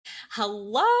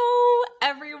Hello,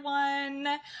 everyone,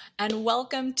 and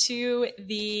welcome to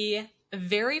the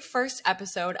very first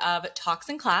episode of Talks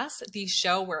in Class, the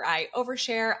show where I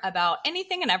overshare about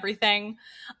anything and everything.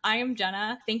 I am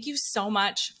Jenna. Thank you so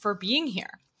much for being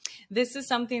here. This is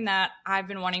something that I've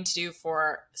been wanting to do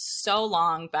for so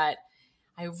long, but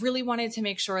I really wanted to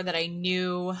make sure that I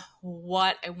knew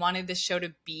what I wanted this show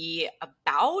to be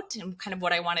about and kind of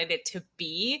what I wanted it to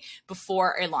be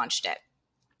before I launched it.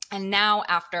 And now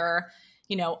after,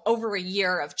 over a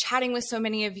year of chatting with so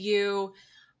many of you,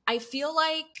 I feel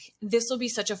like this will be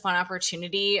such a fun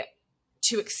opportunity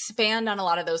to expand on a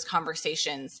lot of those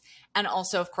conversations and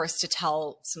also, of course, to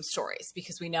tell some stories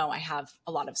because we know I have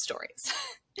a lot of stories.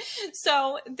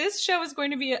 So this show is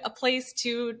going to be a place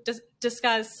to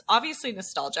discuss, obviously,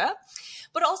 nostalgia,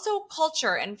 but also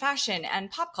culture and fashion and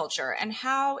pop culture and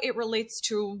how it relates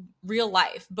to real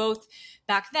life, both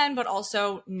back then, but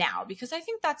also now, because I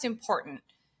think that's important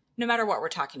no matter what we're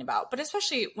talking about, but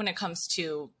especially when it comes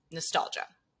to nostalgia.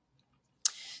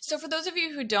 So for those of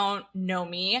you who don't know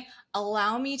me,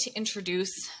 allow me to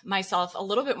introduce myself a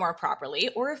little bit more properly,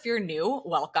 or if you're new,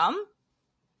 welcome.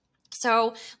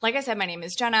 So, like I said, my name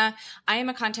is Jenna. I am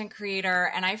a content creator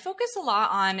and I focus a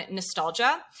lot on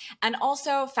nostalgia and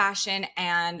also fashion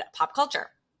and pop culture.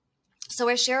 So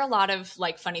I share a lot of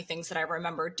funny things that I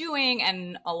remember doing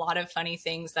and a lot of funny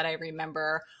things that I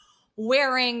remember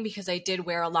wearing because I did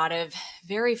wear a lot of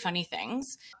very funny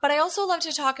things. But I also love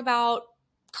to talk about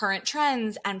current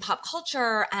trends and pop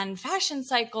culture and fashion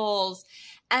cycles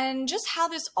and just how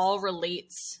this all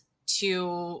relates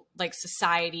to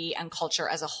society and culture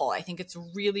as a whole. I think it's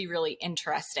really, really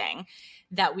interesting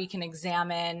that we can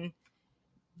examine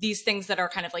these things that are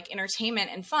kind of like entertainment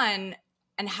and fun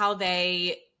and how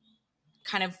they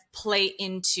kind of play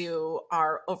into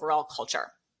our overall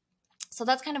culture. So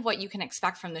that's kind of what you can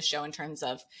expect from the show in terms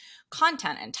of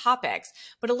content and topics,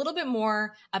 but a little bit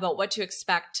more about what to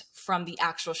expect from the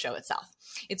actual show itself.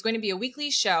 It's going to be a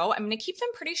weekly show. I'm going to keep them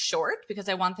pretty short because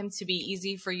I want them to be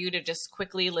easy for you to just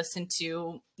quickly listen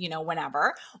to,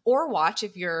 whenever, or watch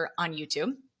if you're on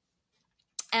YouTube.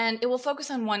 And it will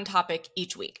focus on one topic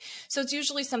each week. So it's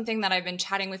usually something that I've been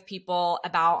chatting with people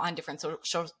about on different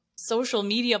social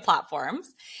media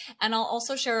platforms. And I'll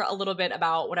also share a little bit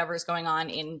about whatever's going on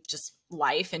in just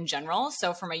life in general.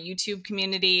 So for my YouTube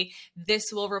community,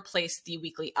 this will replace the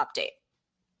weekly update.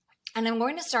 And I'm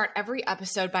going to start every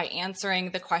episode by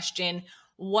answering the question,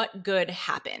 what good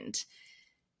happened?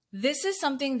 This is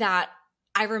something that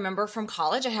I remember from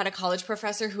college. I had a college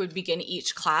professor who would begin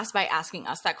each class by asking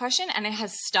us that question, and it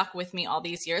has stuck with me all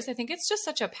these years. I think it's just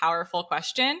such a powerful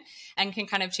question and can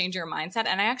kind of change your mindset.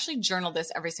 And I actually journal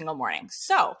this every single morning.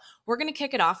 So we're going to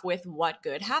kick it off with what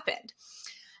good happened.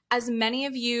 As many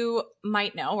of you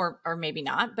might know, or maybe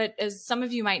not, but as some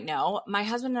of you might know, my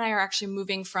husband and I are actually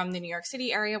moving from the New York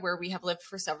City area where we have lived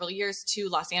for several years to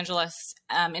Los Angeles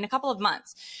in a couple of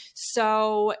months.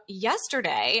 So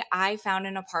yesterday, I found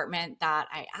an apartment that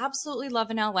I absolutely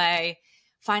love in LA.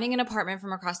 Finding an apartment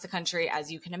from across the country, as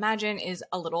you can imagine, is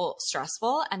a little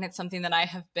stressful, and it's something that I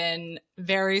have been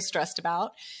very stressed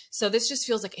about. So this just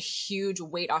feels like a huge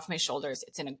weight off my shoulders.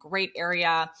 It's in a great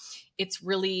area. It's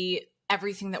really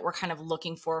everything that we're kind of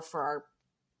looking for our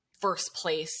first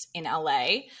place in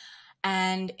LA.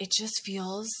 And it just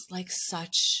feels like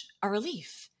such a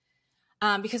relief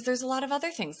because there's a lot of other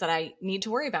things that I need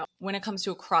to worry about when it comes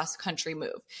to a cross-country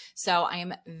move. So I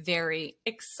am very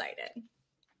excited.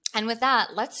 And with that,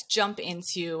 let's jump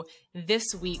into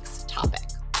this week's topic.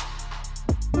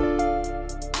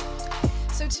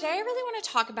 So today I really want to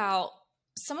talk about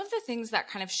some of the things that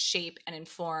kind of shape and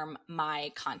inform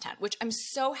my content, which I'm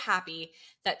so happy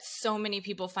that so many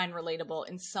people find relatable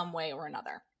in some way or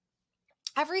another.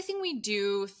 Everything we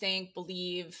do, think,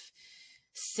 believe,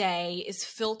 say is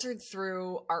filtered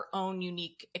through our own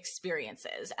unique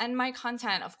experiences. And my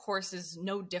content, of course, is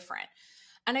no different.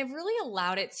 And I've really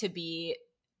allowed it to be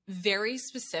very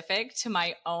specific to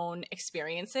my own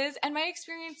experiences. And my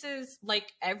experiences,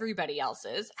 like everybody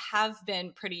else's, have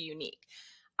been pretty unique.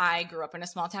 I grew up in a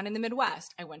small town in the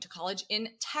Midwest. I went to college in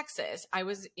Texas. I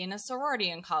was in a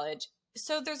sorority in college.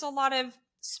 So there's a lot of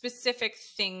specific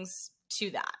things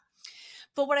to that.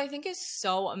 But what I think is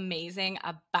so amazing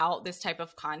about this type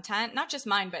of content, not just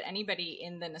mine, but anybody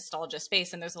in the nostalgia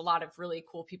space, and there's a lot of really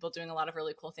cool people doing a lot of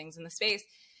really cool things in the space,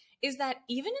 is that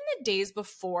even in the days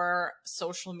before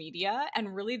social media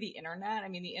and really the internet, I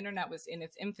mean, the internet was in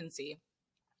its infancy,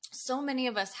 so many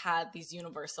of us had these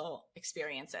universal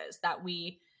experiences that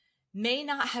we may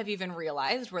not have even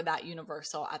realized were that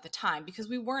universal at the time because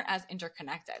we weren't as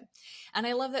interconnected. And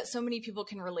I love that so many people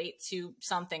can relate to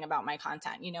something about my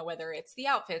content, whether it's the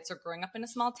outfits or growing up in a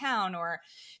small town or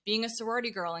being a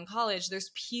sorority girl in college.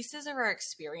 There's pieces of our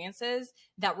experiences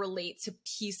that relate to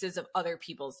pieces of other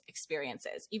people's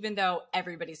experiences, even though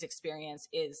everybody's experience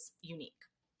is unique.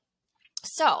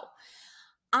 So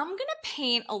I'm going to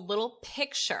paint a little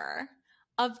picture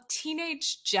of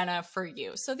teenage Jenna for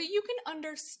you so that you can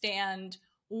understand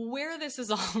where this is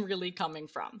all really coming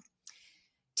from.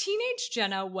 Teenage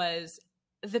Jenna was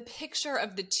the picture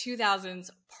of the 2000s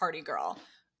party girl,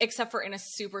 except for in a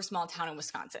super small town in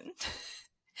Wisconsin.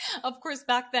 Of course,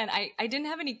 back then, I didn't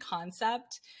have any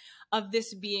concept of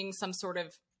this being some sort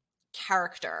of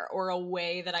character or a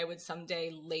way that I would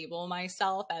someday label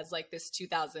myself as like this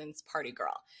 2000s party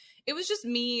girl. It was just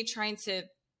me trying to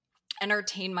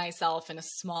entertain myself in a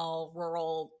small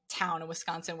rural town in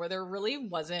Wisconsin where there really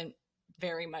wasn't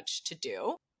very much to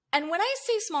do. And when I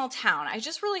say small town, I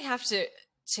just really have to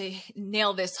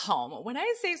nail this home. When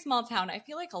I say small town, I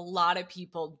feel like a lot of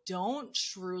people don't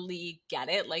truly get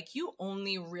it. Like, you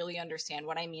only really understand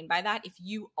what I mean by that if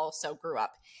you also grew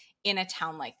up in a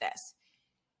town like this.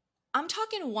 I'm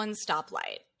talking one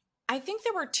stoplight. I think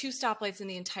there were 2 stoplights in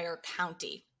the entire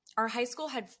county. Our high school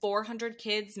had 400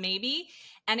 kids maybe,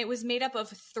 and it was made up of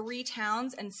 3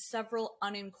 towns and several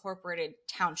unincorporated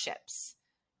townships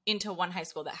into one high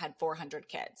school that had 400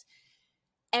 kids.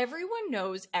 Everyone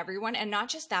knows everyone, and not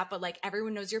just that, but like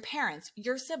everyone knows your parents,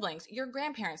 your siblings, your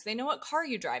grandparents. They know what car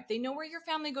you drive. They know where your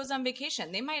family goes on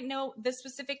vacation. They might know the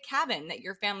specific cabin that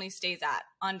your family stays at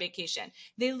on vacation.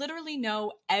 They literally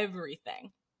know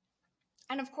everything.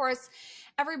 And of course,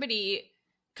 everybody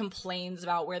complains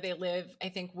about where they live. I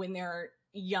think when they're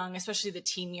young, especially the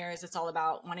teen years, it's all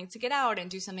about wanting to get out and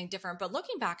do something different. But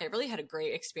looking back, I really had a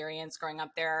great experience growing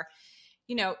up there.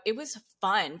 It was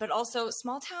fun, but also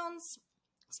small towns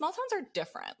are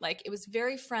different. Like, it was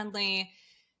very friendly.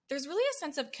 There's really a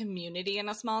sense of community in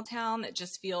a small town that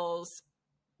just feels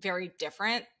very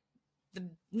different. The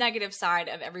negative side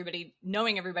of everybody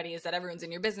knowing everybody is that everyone's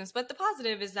in your business, but the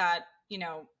positive is that,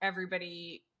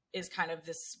 everybody is kind of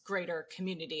this greater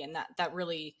community, and that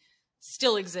really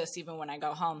still exists even when I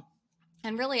go home.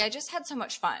 And really, I just had so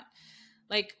much fun.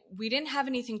 Like, we didn't have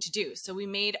anything to do, so we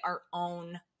made our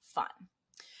own fun.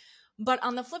 But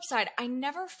on the flip side, I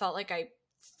never felt like I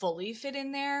fully fit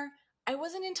in there. I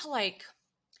wasn't into like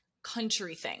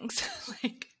country things.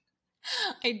 Like,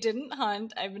 I didn't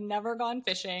hunt. I've never gone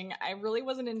fishing. I really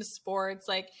wasn't into sports.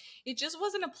 Like, it just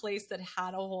wasn't a place that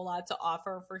had a whole lot to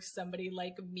offer for somebody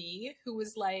like me who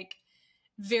was like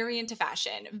very into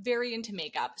fashion, very into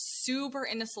makeup, super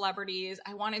into celebrities.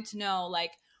 I wanted to know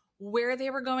like where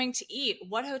they were going to eat,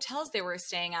 what hotels they were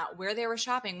staying at, where they were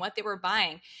shopping, what they were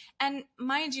buying. And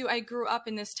mind you, I grew up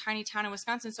in this tiny town in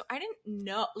Wisconsin, so I didn't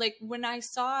know, like, when I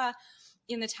saw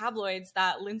in the tabloids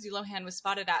that Lindsay Lohan was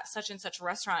spotted at such and such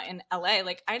restaurant in LA,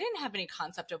 like, I didn't have any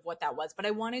concept of what that was, but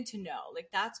I wanted to know. Like,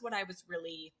 that's what I was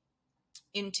really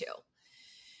into.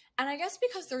 And I guess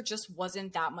because there just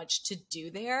wasn't that much to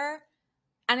do there,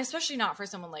 and especially not for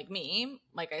someone like me,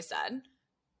 like I said,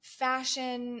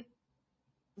 fashion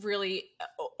really,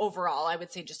 overall, I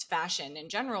would say just fashion in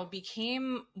general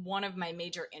became one of my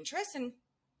major interests, and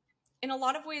in a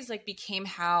lot of ways, like, became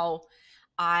how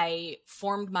I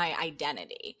formed my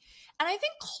identity. And I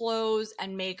think clothes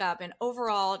and makeup and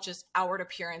overall just outward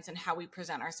appearance and how we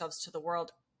present ourselves to the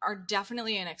world are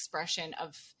definitely an expression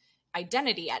of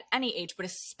identity at any age, but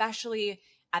especially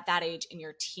at that age in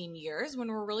your teen years when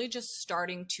we're really just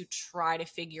starting to try to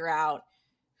figure out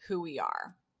who we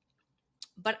are.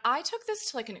 But I took this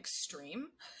to like an extreme,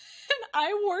 and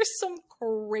I wore some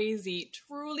crazy,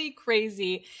 truly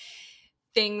crazy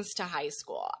things to high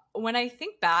school. When I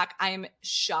think back, I'm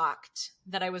shocked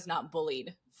that I was not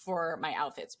bullied for my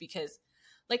outfits, because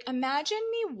like, imagine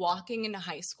me walking into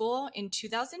high school in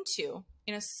 2002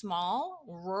 in a small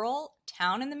rural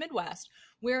town in the Midwest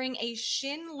wearing a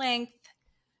shin-length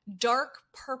dark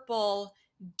purple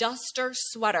duster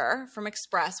sweater from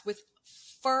Express with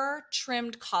fur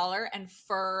trimmed collar and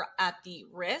fur at the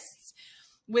wrists,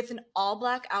 with an all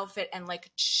black outfit and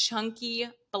like chunky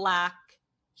black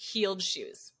heeled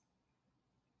shoes.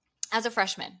 As a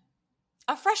freshman,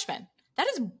 that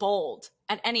is bold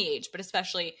at any age, but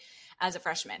especially as a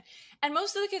freshman. And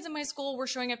most of the kids in my school were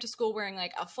showing up to school wearing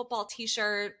like a football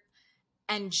t-shirt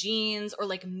and jeans, or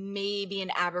like maybe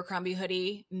an Abercrombie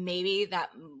hoodie. Maybe that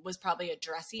was probably a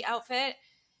dressy outfit.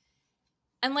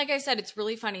 And like I said, it's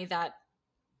really funny that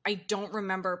I don't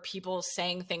remember people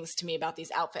saying things to me about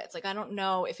these outfits. Like, I don't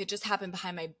know if it just happened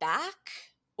behind my back,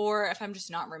 or if I'm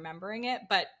just not remembering it,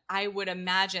 but I would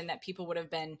imagine that people would have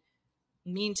been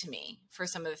mean to me for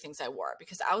some of the things I wore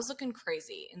because I was looking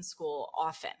crazy in school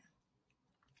often,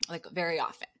 like very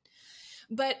often.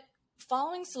 But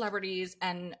following celebrities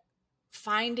and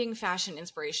finding fashion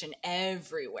inspiration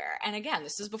everywhere. And again,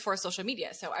 this is before social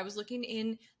media. So I was looking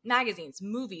in magazines,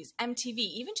 movies, MTV,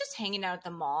 even just hanging out at the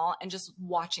mall and just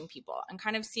watching people and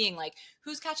kind of seeing like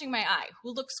who's catching my eye,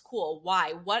 who looks cool,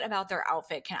 why, what about their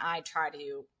outfit can I try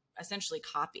to essentially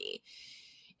copy.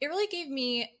 It really gave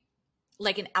me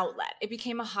like an outlet. It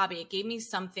became a hobby. It gave me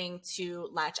something to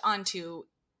latch onto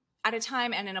at a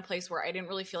time and in a place where I didn't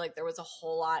really feel like there was a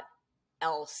whole lot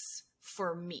else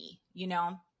for me, you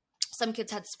know? Some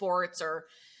kids had sports or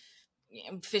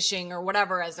fishing or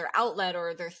whatever as their outlet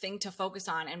or their thing to focus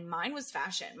on. And mine was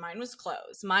fashion. Mine was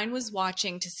clothes. Mine was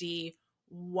watching to see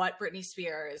what Britney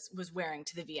Spears was wearing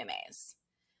to the VMAs.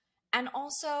 And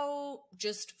also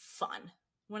just fun.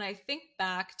 When I think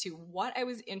back to what I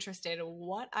was interested in,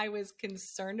 what I was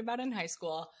concerned about in high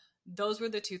school, those were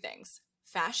the two things,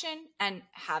 fashion and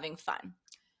having fun.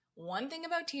 One thing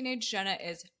about teenage Jenna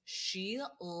is she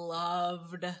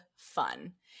loved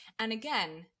fun. And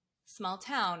again, small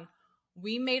town,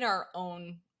 we made our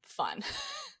own fun.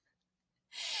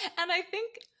 And I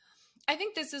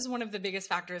think this is one of the biggest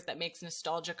factors that makes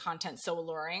nostalgia content so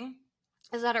alluring,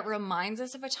 is that it reminds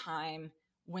us of a time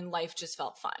when life just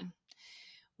felt fun.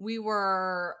 We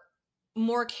were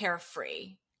more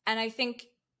carefree. And I think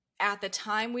at the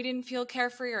time we didn't feel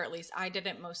carefree, or at least I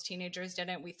didn't. Most teenagers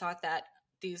didn't. We thought that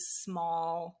these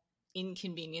small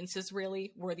inconveniences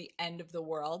really were the end of the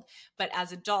world. But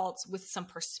as adults with some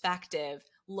perspective,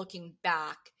 looking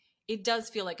back, it does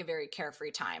feel like a very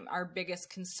carefree time. Our biggest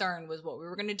concern was what we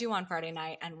were going to do on Friday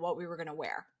night and what we were going to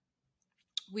wear.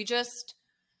 We just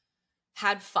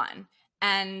had fun.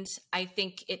 And I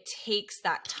think it takes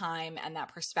that time and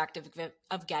that perspective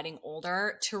of getting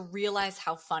older to realize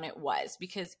how fun it was,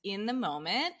 because in the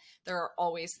moment, there are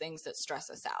always things that stress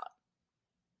us out.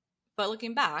 But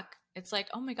looking back, it's like,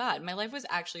 oh my God, my life was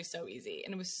actually so easy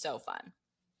and it was so fun.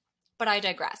 But I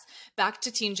digress. Back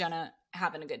to teen Jenna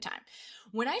having a good time.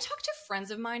 When I talk to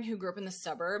friends of mine who grew up in the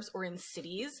suburbs or in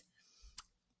cities,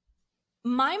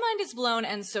 my mind is blown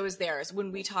and so is theirs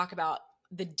when we talk about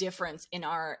the difference in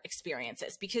our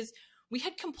experiences, because we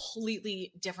had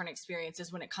completely different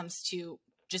experiences when it comes to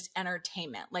just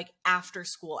entertainment, like after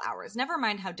school hours. Never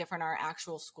mind how different our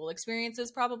actual school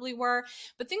experiences probably were,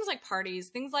 but things like parties,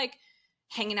 things like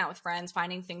hanging out with friends,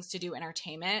 finding things to do,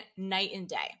 entertainment, night and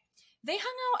day. They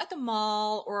hung out at the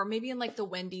mall or maybe in like the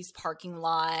Wendy's parking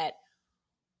lot.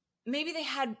 Maybe they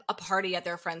had a party at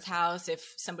their friend's house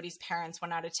if somebody's parents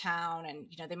went out of town,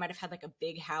 and they might have had like a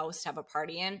big house to have a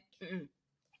party in.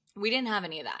 We didn't have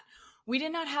any of that. We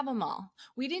did not have a mall.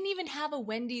 We didn't even have a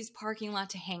Wendy's parking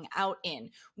lot to hang out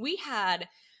in. We had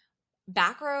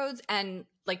back roads and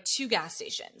like 2 gas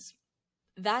stations.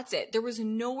 That's it. There was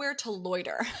nowhere to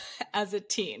loiter as a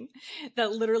teen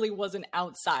that literally wasn't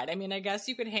outside. I mean, I guess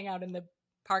you could hang out in the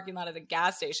parking lot of the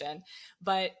gas station,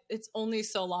 but it's only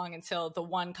so long until the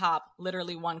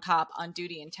literally one cop on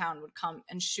duty in town would come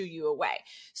and shoo you away.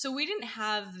 So we didn't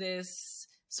have this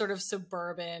sort of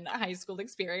suburban high school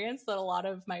experience that a lot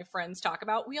of my friends talk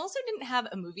about. We also didn't have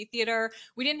a movie theater.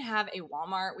 We didn't have a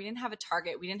Walmart. We didn't have a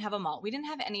Target. We didn't have a mall. We didn't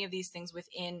have any of these things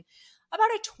within about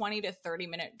a 20 to 30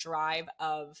 minute drive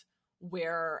of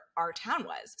where our town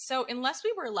was. So unless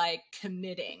we were like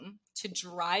committing to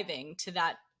driving to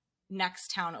that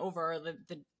next town over,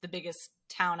 the biggest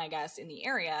town, I guess, in the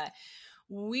area,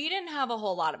 we didn't have a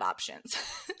whole lot of options.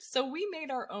 So we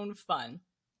made our own fun.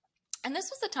 And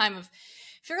this was a time of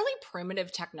fairly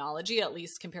primitive technology, at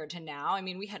least compared to now. I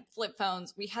mean, we had flip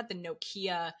phones, we had the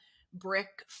Nokia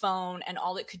brick phone, and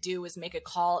all it could do was make a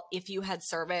call if you had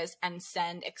service and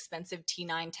send expensive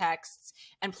T9 texts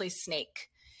and play Snake.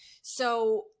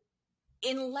 So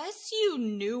unless you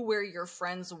knew where your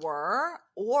friends were,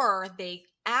 or they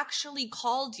actually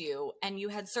called you and you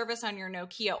had service on your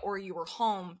Nokia, or you were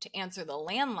home to answer the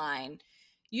landline,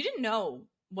 you didn't know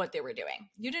what they were doing.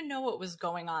 You didn't know what was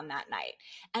going on that night.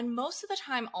 And most of the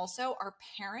time also, our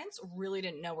parents really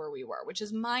didn't know where we were, which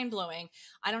is mind-blowing.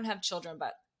 I don't have children,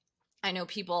 but I know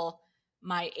people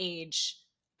my age,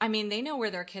 I mean, they know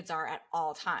where their kids are at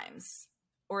all times,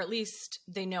 or at least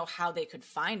they know how they could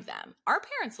find them. Our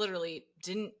parents literally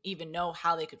didn't even know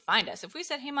how they could find us. If we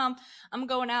said, hey mom, I'm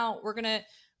going out, we're going to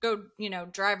go,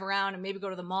 drive around and maybe go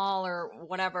to the mall or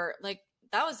whatever, like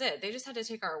that was it. They just had to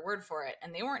take our word for it.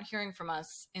 And they weren't hearing from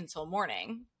us until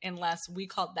morning unless we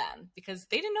called them, because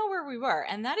they didn't know where we were.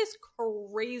 And that is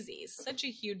crazy. Such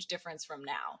a huge difference from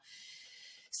now.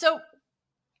 So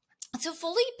to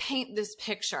fully paint this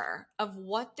picture of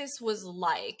what this was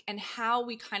like and how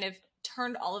we kind of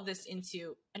turned all of this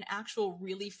into an actual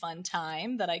really fun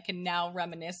time that I can now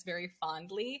reminisce very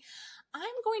fondly, I'm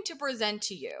going to present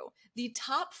to you the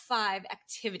top 5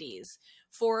 activities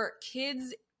for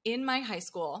kids in my high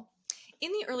school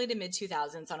in the early to mid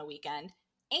 2000s on a weekend,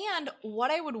 and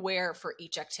what I would wear for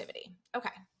each activity. Okay.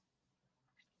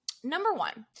 Number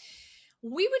 1,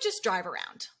 we would just drive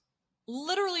around.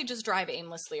 Literally just drive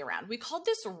aimlessly around. We called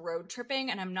this road tripping,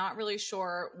 and I'm not really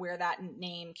sure where that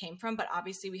name came from, but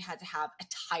obviously we had to have a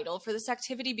title for this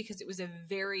activity because it was a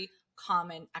very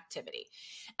common activity.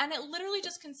 And it literally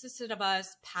just consisted of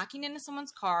us packing into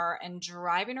someone's car and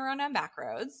driving around on back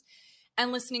roads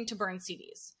and listening to burned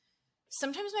CDs.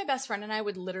 Sometimes my best friend and I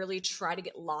would literally try to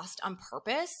get lost on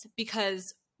purpose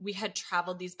because we had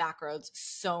traveled these back roads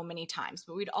so many times,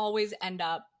 but we'd always end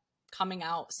up coming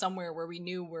out somewhere where we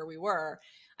knew where we were.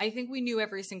 I think we knew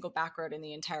every single back road in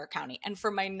the entire county. And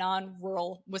for my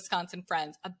non-rural Wisconsin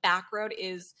friends, a back road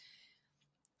is,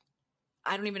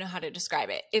 I don't even know how to describe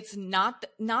it. It's not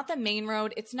the main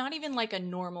road. It's not even like a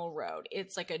normal road.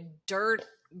 It's like a dirt,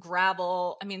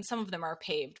 gravel. I mean, some of them are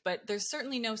paved, but there's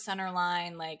certainly no center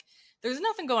line. Like, there's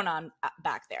nothing going on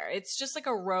back there. It's just like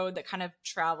a road that kind of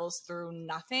travels through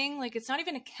nothing. Like, it's not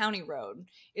even a county road.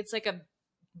 It's like a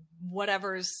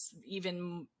whatever's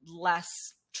even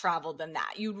less traveled than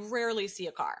that. You'd rarely see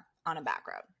a car on a back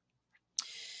road.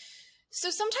 So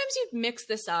sometimes you'd mix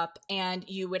this up and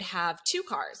you would have 2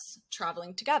 cars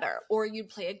traveling together, or you'd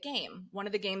play a game. One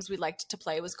of the games we liked to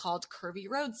play was called Curvy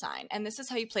Road Sign. And this is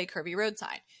how you play Curvy Road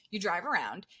Sign. You drive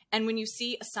around, and when you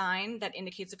see a sign that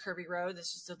indicates a curvy road,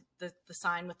 that's just the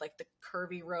sign with like the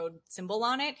curvy road symbol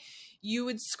on it, you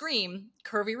would scream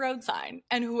Curvy Road Sign.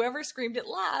 And whoever screamed it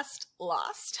last,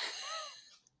 lost.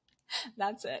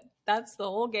 That's it. That's the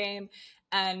whole game.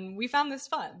 And we found this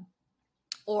fun.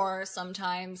 Or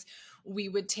sometimes we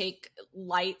would take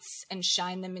lights and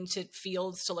shine them into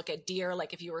fields to look at deer.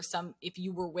 Like if you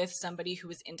were with somebody who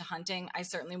was into hunting. I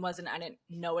certainly wasn't. I didn't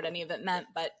know what any of it meant,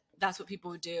 but that's what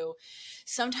people would do.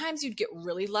 Sometimes you'd get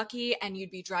really lucky and you'd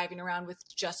be driving around with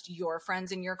just your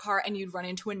friends in your car, and you'd run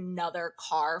into another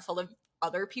car full of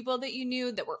other people that you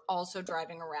knew that were also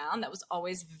driving around. That was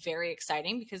always very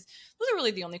exciting because those are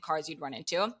really the only cars you'd run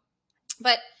into.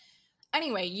 But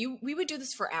anyway, we would do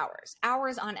this for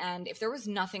hours on end. If there was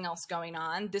nothing else going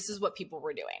on, this is what people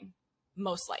were doing,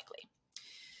 most likely.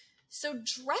 So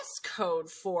dress code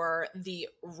for the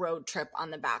road trip on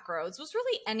the back roads was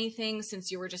really anything since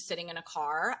you were just sitting in a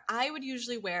car. I would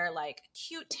usually wear like a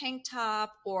cute tank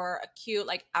top or a cute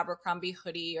like Abercrombie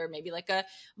hoodie, or maybe like a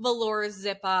velour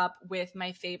zip up with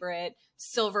my favorite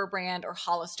Silver brand or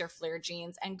Hollister flare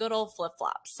jeans and good old flip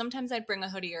flops. Sometimes I'd bring a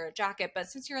hoodie or a jacket, but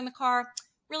since you're in the car,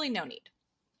 really no need.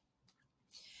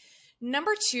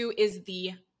 Number 2 is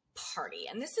the party.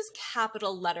 And this is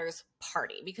capital letters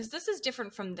party, because this is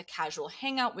different from the casual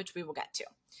hangout, which we will get to.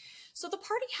 So the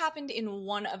party happened in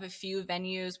one of a few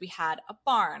venues. We had a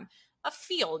barn, a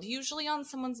field, usually on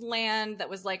someone's land that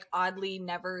was like oddly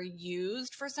never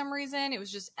used for some reason. It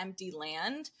was just empty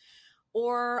land,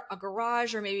 or a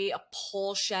garage, or maybe a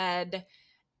pole shed,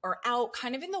 or out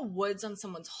kind of in the woods on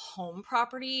someone's home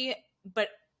property, but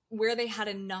where they had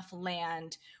enough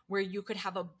land where you could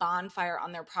have a bonfire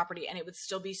on their property and it would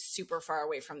still be super far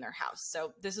away from their house.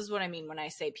 So this is what I mean when I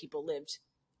say people lived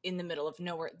in the middle of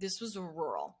nowhere. This was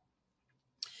rural.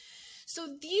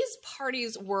 So these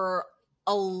parties were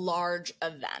a large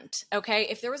event, okay?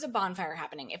 If there was a bonfire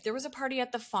happening, if there was a party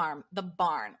at the farm, the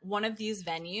barn, one of these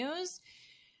venues,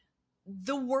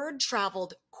 the word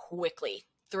traveled quickly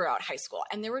throughout high school.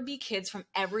 And there would be kids from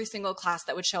every single class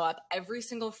that would show up, every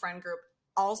single friend group.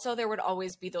 Also, there would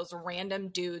always be those random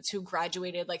dudes who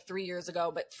graduated like 3 years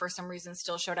ago, but for some reason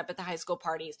still showed up at the high school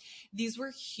parties. These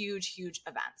were huge, huge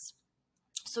events.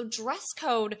 So dress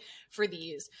code for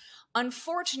these,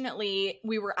 unfortunately,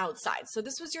 we were outside. So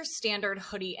this was your standard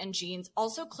hoodie and jeans.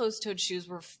 Also, closed-toed shoes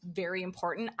were very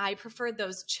important. I preferred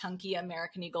those chunky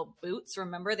American Eagle boots.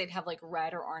 Remember, they'd have like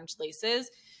red or orange laces.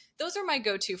 Those are my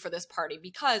go-to for this party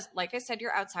because, like I said,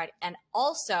 you're outside. And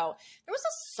also, there was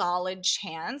a solid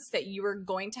chance that you were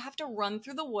going to have to run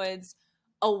through the woods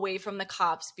away from the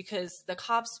cops, because the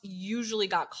cops usually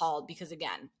got called because,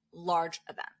 again, large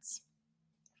events.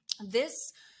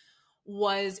 This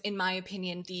was, in my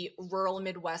opinion, the rural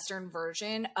Midwestern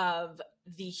version of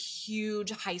the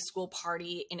huge high school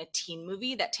party in a teen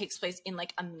movie that takes place in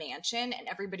like a mansion, and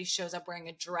everybody shows up wearing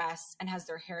a dress and has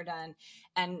their hair done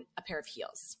and a pair of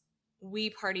heels.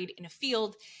 We partied in a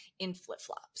field in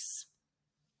flip-flops.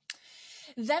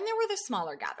 Then there were the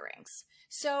smaller gatherings.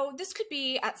 So this could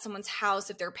be at someone's house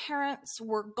if their parents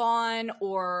were gone,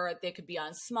 or they could be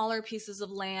on smaller pieces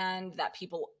of land that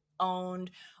people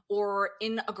owned, or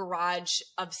in a garage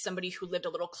of somebody who lived a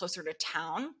little closer to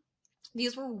town.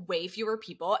 These were way fewer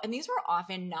people, and these were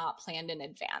often not planned in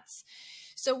advance.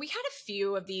 So we had a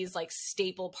few of these like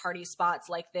staple party spots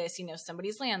like this,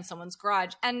 somebody's land, someone's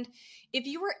garage. And if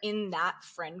you were in that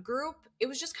friend group, it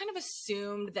was just kind of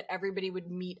assumed that everybody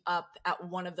would meet up at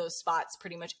one of those spots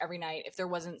pretty much every night if there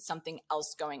wasn't something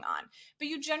else going on. But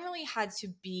you generally had to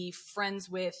be friends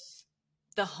with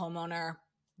the homeowner,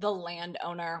 the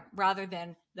landowner, rather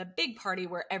than the big party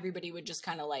where everybody would just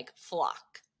kind of like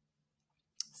flock.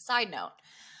 Side note,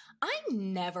 I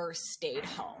never stayed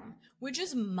home, which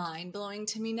is mind-blowing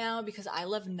to me now because I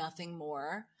love nothing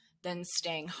more than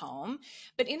staying home.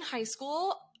 But in high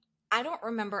school, I don't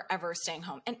remember ever staying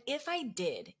home. And if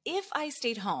I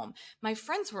stayed home, my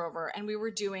friends were over and we were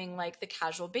doing like the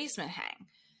casual basement hang.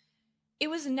 It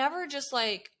was never just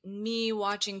like me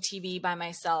watching TV by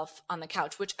myself on the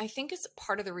couch, which I think is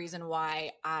part of the reason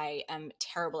why I am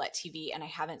terrible at TV and I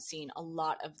haven't seen a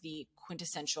lot of the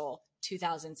quintessential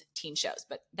 2000s teen shows,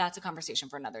 but that's a conversation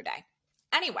for another day.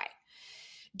 Anyway,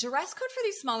 dress code for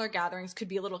these smaller gatherings could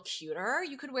be a little cuter.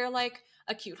 You could wear like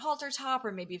a cute halter top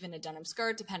or maybe even a denim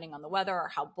skirt, depending on the weather or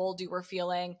how bold you were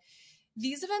feeling.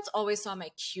 These events always saw my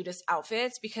cutest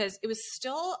outfits because it was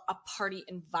still a party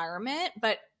environment,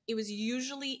 but it was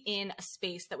usually in a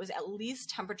space that was at least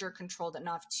temperature controlled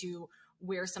enough to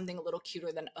wear something a little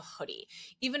cuter than a hoodie.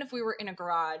 Even if we were in a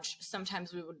garage,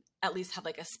 sometimes we would at least have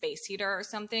like a space heater or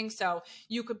something. So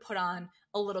you could put on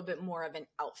a little bit more of an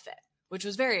outfit, which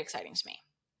was very exciting to me.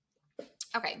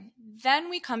 Okay, then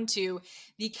we come to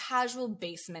the casual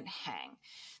basement hang.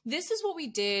 This is what we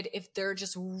did if there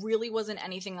just really wasn't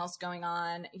anything else going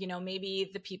on. Maybe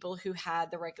the people who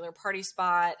had the regular party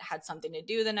spot had something to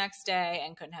do the next day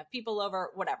and couldn't have people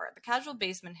over, whatever. The casual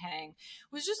basement hang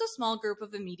was just a small group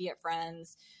of immediate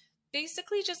friends,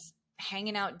 basically just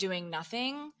hanging out doing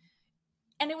nothing.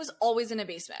 And it was always in a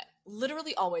basement,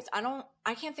 literally always.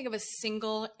 I can't think of a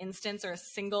single instance or a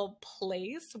single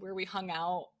place where we hung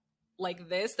out like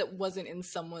this that wasn't in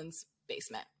someone's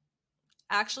basement.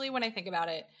 Actually, when I think about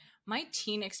it, my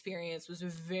teen experience was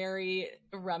very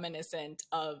reminiscent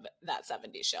of that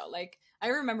 70s show. Like, I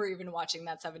remember even watching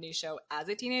that 70s show as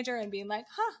a teenager and being like,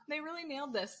 they really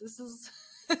nailed this. This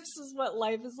is what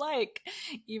life is like,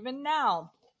 even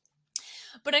now.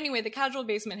 But anyway, the casual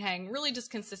basement hang really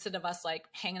just consisted of us like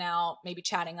hanging out, maybe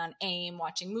chatting on AIM,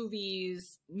 watching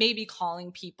movies, maybe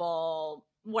calling people,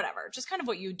 whatever. Just kind of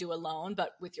what you do alone,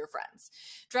 but with your friends.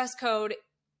 Dress code,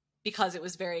 because it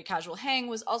was very casual hang,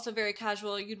 was also very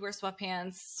casual. You'd wear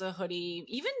sweatpants, a hoodie,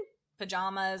 even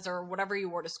pajamas or whatever you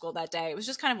wore to school that day. It was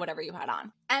just kind of whatever you had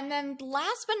on. And then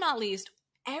last but not least,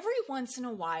 every once in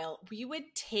a while, we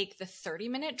would take the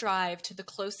 30-minute drive to the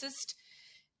closest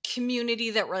community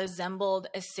that resembled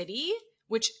a city,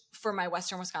 which for my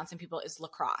Western Wisconsin people is La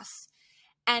Crosse,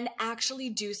 and actually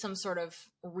do some sort of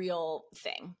real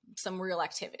thing, some real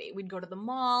activity. We'd go to the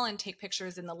mall and take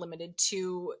pictures in the limited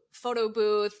 2 photo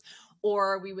booth,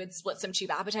 or we would split some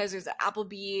cheap appetizers at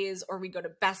Applebee's, or we'd go to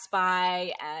Best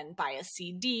Buy and buy a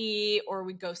CD, or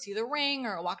we'd go see The Ring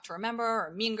or A Walk to Remember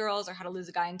or Mean Girls or How to Lose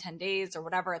a Guy in 10 Days or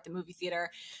whatever at the movie theater.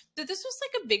 But this was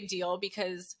like a big deal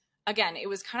because, again, it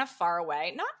was kind of far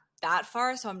away, not that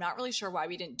far, so I'm not really sure why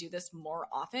we didn't do this more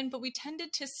often, but we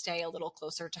tended to stay a little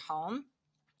closer to home.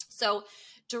 So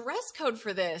dress code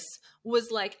for this was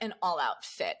like an all-out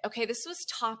fit. Okay, this was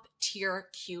top tier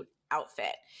cute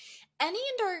outfit. Any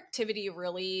indoor activity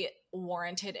really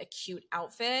warranted a cute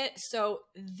outfit. So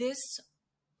this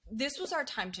was our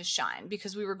time to shine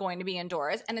because we were going to be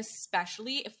indoors, and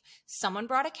especially if someone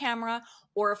brought a camera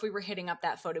or if we were hitting up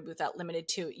that photo booth at Limited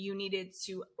 2, you needed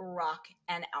to rock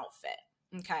an outfit.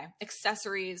 Okay,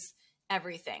 accessories,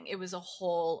 everything. It was a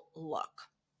whole look.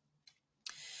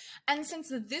 And since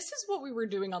this is what we were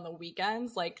doing on the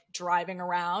weekends, like driving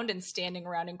around and standing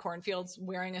around in cornfields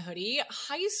wearing a hoodie,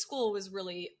 high school was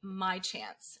really my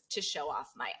chance to show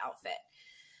off my outfit.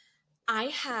 I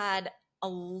had a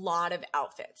lot of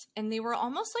outfits and they were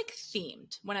almost like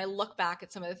themed. When I look back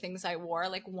at some of the things I wore,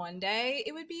 like one day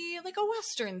it would be like a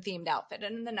Western themed outfit,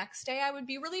 and the next day I would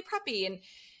be really preppy. And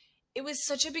it was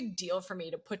such a big deal for me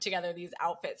to put together these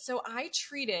outfits. So I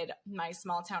treated my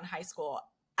small town high school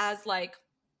as like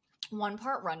one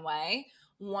part runway,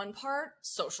 one part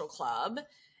social club,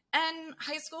 and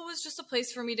high school was just a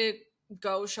place for me to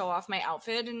go show off my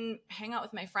outfit and hang out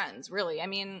with my friends, really. I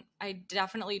mean, I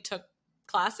definitely took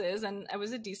classes and I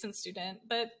was a decent student,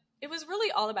 but it was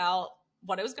really all about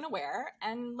what I was going to wear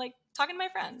and like talking to my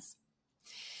friends.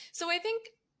 So I think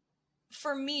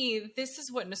for me, this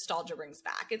is what nostalgia brings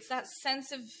back. It's that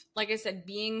sense of, like I said,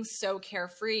 being so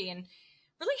carefree and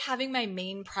really having my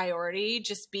main priority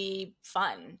just be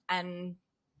fun and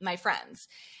my friends.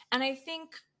 And I think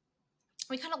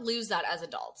we kind of lose that as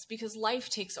adults because life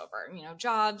takes over,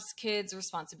 jobs, kids,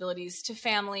 responsibilities to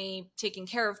family, taking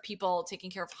care of people, taking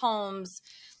care of homes,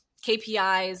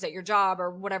 KPIs at your job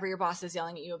or whatever your boss is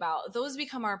yelling at you about. Those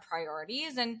become our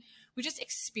priorities and we just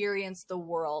experience the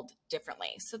world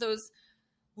differently. So those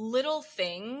little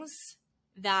things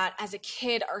that as a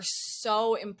kid are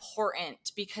so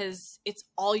important because it's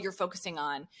all you're focusing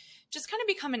on just kind of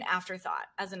become an afterthought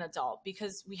as an adult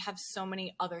because we have so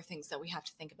many other things that we have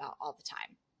to think about all the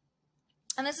time.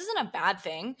 And this isn't a bad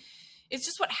thing. It's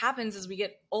just what happens as we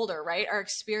get older, right? Our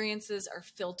experiences are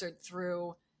filtered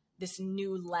through this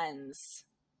new lens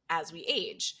as we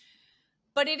age.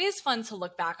 But it is fun to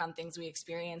look back on things we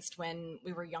experienced when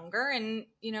we were younger. And,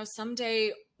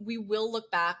 someday we will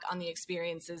look back on the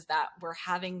experiences that we're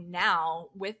having now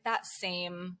with that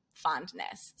same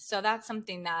fondness. So that's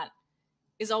something that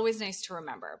is always nice to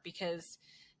remember because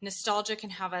nostalgia can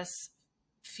have us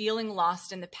feeling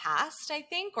lost in the past, I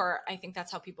think, or I think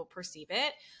that's how people perceive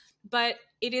it. But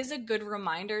it is a good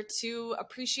reminder to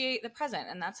appreciate the present.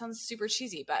 And that sounds super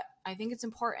cheesy, but I think it's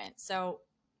important. So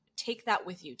take that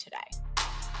with you today.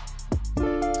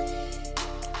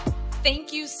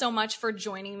 Thank you so much for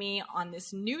joining me on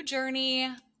this new journey.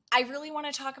 I really want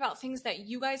to talk about things that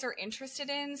you guys are interested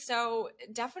in. So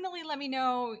definitely let me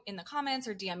know in the comments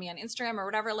or DM me on Instagram or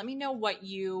whatever. Let me know what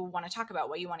you want to talk about,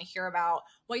 what you want to hear about,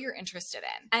 what you're interested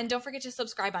in. And don't forget to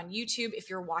subscribe on YouTube if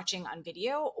you're watching on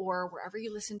video or wherever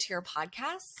you listen to your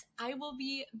podcasts. I will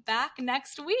be back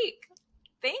next week.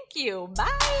 Thank you.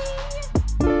 Bye.